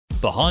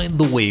Behind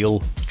the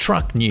Wheel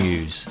Truck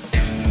News.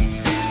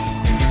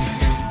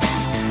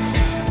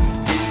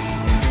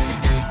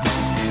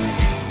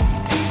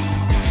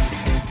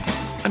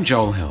 I'm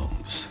Joel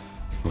Helms.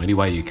 Well, any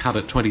way you cut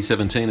it,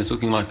 2017 is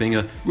looking like being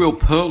a real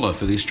pearler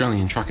for the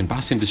Australian truck and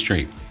bus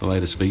industry. The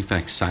latest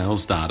VFACTS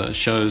sales data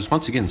shows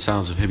once again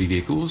sales of heavy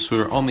vehicles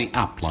were on the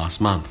up last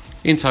month.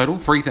 In total,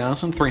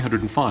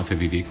 3,305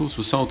 heavy vehicles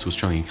were sold to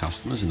Australian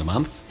customers in the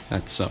month.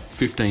 That's up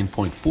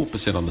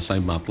 15.4% on the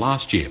same month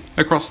last year.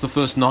 Across the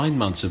first 9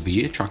 months of the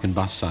year, truck and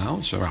bus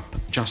sales are up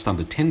just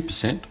under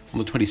 10% on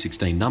the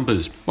 2016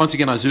 numbers. Once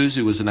again,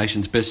 Isuzu was the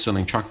nation's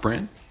best-selling truck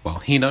brand, while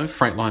Hino,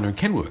 Freightliner and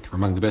Kenworth were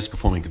among the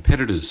best-performing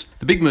competitors.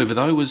 The big mover,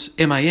 though, was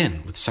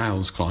MAN, with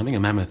sales climbing a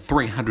mammoth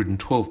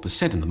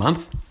 312% in the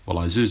month,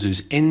 while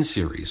Isuzu's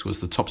N-Series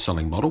was the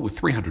top-selling model with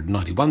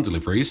 391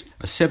 deliveries,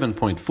 a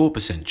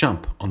 7.4%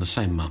 jump on the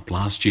same month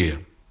last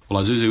year.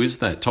 Well, Isuzu is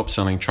that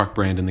top-selling truck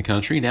brand in the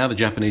country. Now the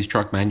Japanese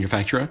truck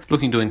manufacturer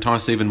looking to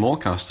entice even more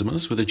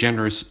customers with a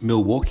generous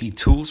Milwaukee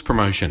Tools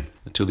promotion.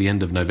 Until the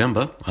end of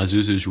November,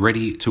 Isuzu's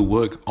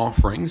ready-to-work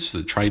offerings,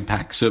 the Trade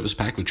Pack, Service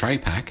Pack or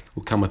Trade Pack,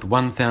 will come with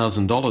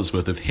 $1,000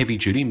 worth of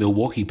heavy-duty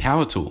Milwaukee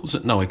power tools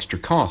at no extra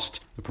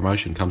cost. The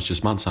promotion comes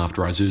just months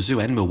after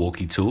Isuzu and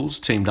Milwaukee Tools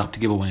teamed up to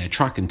give away a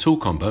truck and tool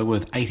combo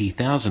worth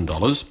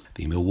 $80,000.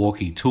 The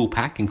Milwaukee Tool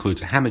Pack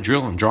includes a hammer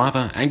drill and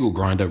driver, angle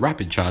grinder,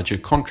 rapid charger,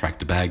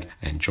 contractor bag,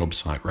 and job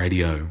site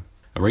radio.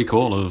 A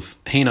recall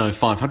of Hino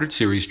 500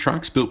 series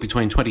trucks built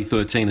between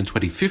 2013 and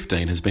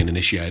 2015 has been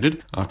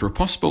initiated after a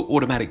possible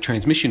automatic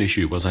transmission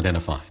issue was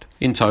identified.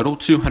 In total,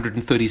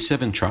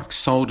 237 trucks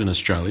sold in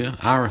Australia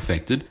are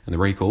affected, and the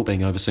recall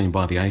being overseen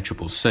by the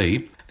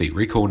ACCC. The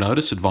recall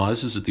notice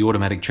advises that the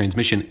automatic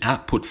transmission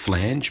output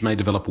flange may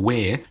develop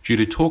wear due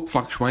to torque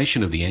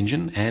fluctuation of the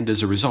engine and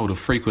as a result of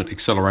frequent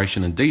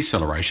acceleration and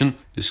deceleration.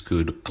 This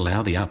could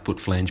allow the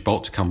output flange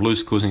bolt to come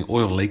loose, causing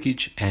oil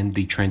leakage and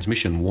the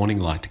transmission warning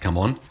light to come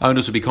on.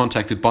 Owners will be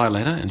contacted by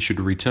letter and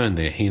should return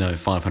their Hino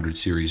 500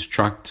 series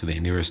truck to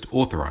their nearest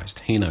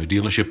authorised Hino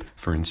dealership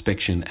for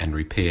inspection and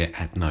repair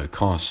at no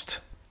cost.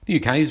 The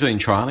UK has been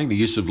trialling the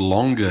use of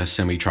longer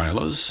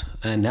semi-trailers,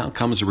 and now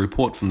comes a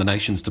report from the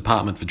nation's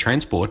Department for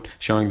Transport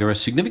showing there are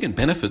significant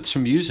benefits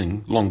from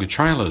using longer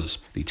trailers.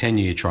 The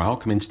 10-year trial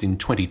commenced in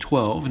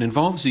 2012 and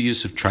involves the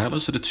use of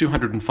trailers that are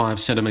 205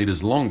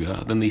 centimetres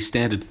longer than the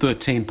standard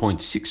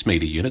 13.6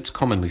 metre units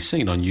commonly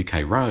seen on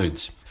UK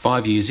roads.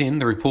 5 years in,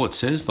 the report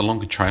says the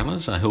longer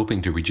trailers are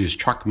helping to reduce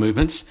truck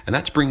movements, and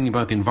that's bringing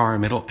both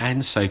environmental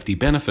and safety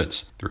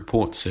benefits. The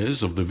report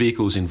says of the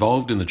vehicles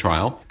involved in the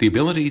trial, the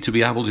ability to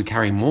be able to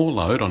carry more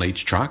load on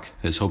each truck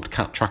has helped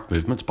cut truck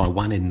movements by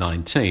 1 in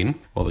 19,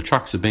 while the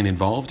trucks have been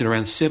involved in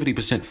around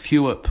 70%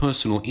 fewer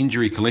personal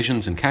injury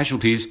collisions and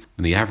casualties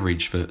than the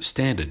average for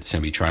standard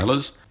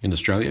semi-trailers. In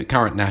Australia,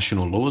 current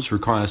national laws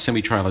require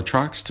semi-trailer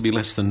trucks to be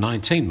less than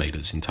 19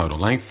 metres in total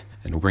length,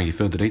 and we'll bring you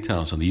further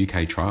details on the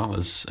UK trial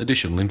as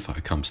additional info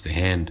comes to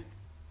hand.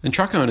 And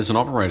truck owners and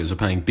operators are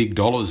paying big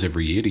dollars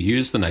every year to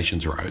use the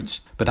nation's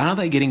roads, but are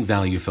they getting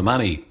value for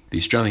money? The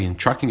Australian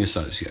Trucking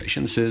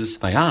Association says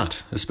they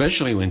aren't,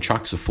 especially when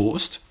trucks are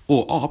forced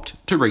or opt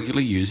to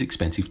regularly use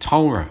expensive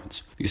toll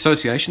roads. The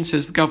association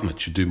says the government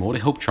should do more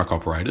to help truck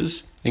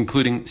operators,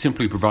 including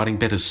simply providing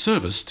better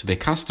service to their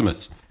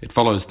customers. It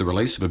follows the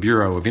release of a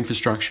Bureau of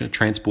Infrastructure,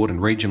 Transport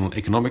and Regional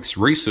Economics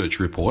research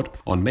report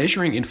on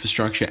measuring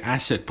infrastructure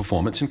asset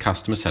performance and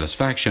customer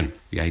satisfaction.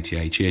 The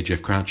ATA Chair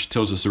Jeff Crouch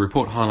tells us the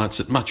report highlights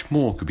that much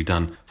more could be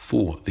done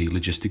for the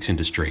logistics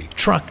industry.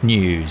 Truck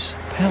News,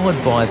 powered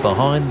by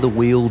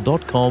behindthewheel.com.au.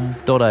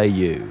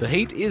 The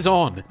heat is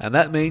on, and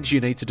that means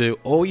you need to do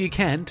all you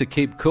can to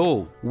keep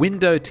cool.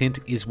 Window tint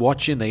is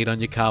what you need on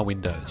your car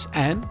windows,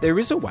 and there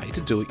is a way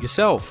to do it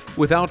yourself.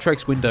 With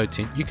Altrex Window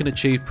Tint, you can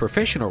achieve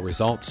professional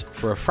results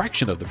for a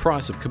fraction of the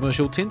price of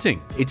commercial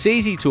tinting. It's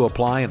easy to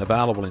apply and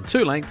available in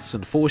 2 lengths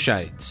and 4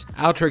 shades.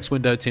 Altrex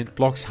Window Tint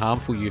blocks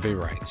harmful UV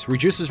rays,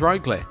 reduces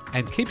road glare,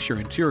 and keeps your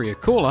interior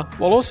cooler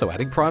while also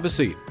adding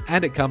privacy.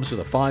 And it comes with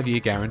a 5-year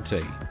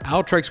guarantee.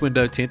 Altrex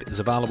Window Tint is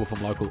available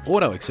from local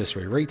auto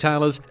accessory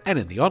retailers and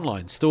in the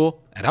online store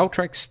at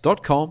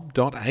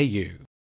altrex.com.au.